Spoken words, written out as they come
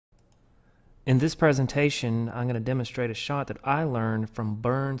In this presentation, I'm going to demonstrate a shot that I learned from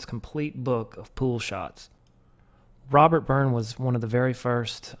Byrne's complete book of pool shots. Robert Byrne was one of the very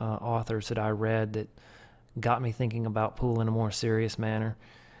first authors that I read that got me thinking about pool in a more serious manner,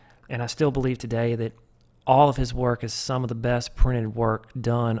 and I still believe today that all of his work is some of the best printed work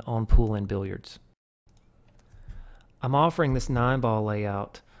done on pool and billiards. I'm offering this 9-ball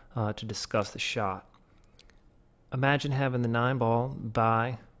layout to discuss the shot. Imagine having the 9-ball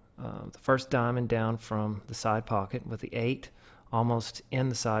by the first diamond down from the side pocket with the 8 almost in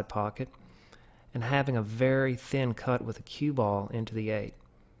the side pocket, and having a very thin cut with a cue ball into the 8.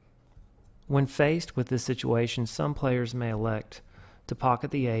 When faced with this situation, some players may elect to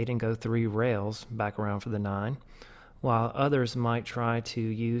pocket the 8 and go 3 rails back around for the 9, while others might try to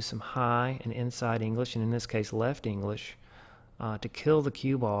use some high and inside English, and in this case left English, to kill the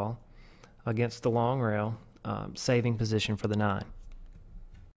cue ball against the long rail, saving position for the 9.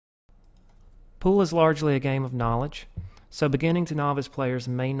 Pool is largely a game of knowledge, so beginning to novice players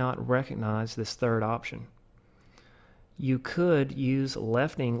may not recognize this third option. You could use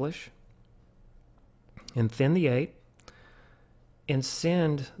left English and thin the 8 and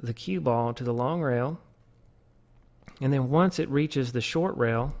send the cue ball to the long rail, and then once it reaches the short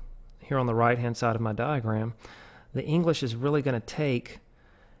rail, here on the right hand side of my diagram, the English is really going to take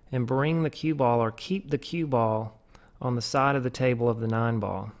and bring the cue ball or keep the cue ball on the side of the table of the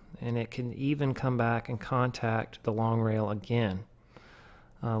 9-ball, and it can even come back and contact the long rail again,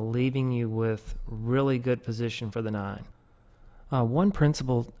 leaving you with really good position for the 9. One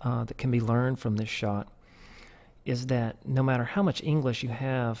principle that can be learned from this shot is that no matter how much English you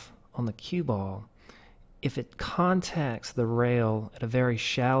have on the cue ball, if it contacts the rail at a very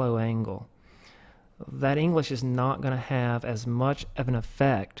shallow angle, that English is not going to have as much of an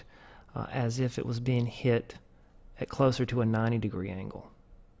effect as if it was being hit at closer to a 90-degree angle.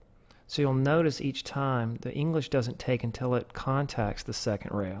 So you'll notice each time the English doesn't take until it contacts the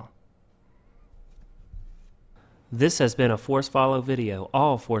second rail. This has been a Force Follow video.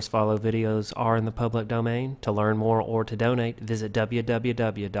 All Force Follow videos are in the public domain. To learn more or to donate, visit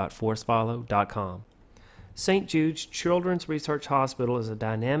www.forcefollow.com. St. Jude's Children's Research Hospital is a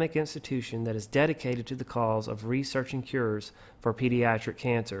dynamic institution that is dedicated to the cause of researching cures for pediatric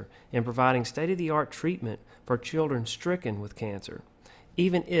cancer and providing state-of-the-art treatment for children stricken with cancer,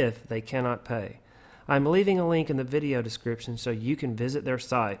 even if they cannot pay. I'm leaving a link in the video description so you can visit their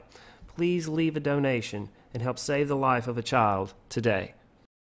site. Please leave a donation and help save the life of a child today.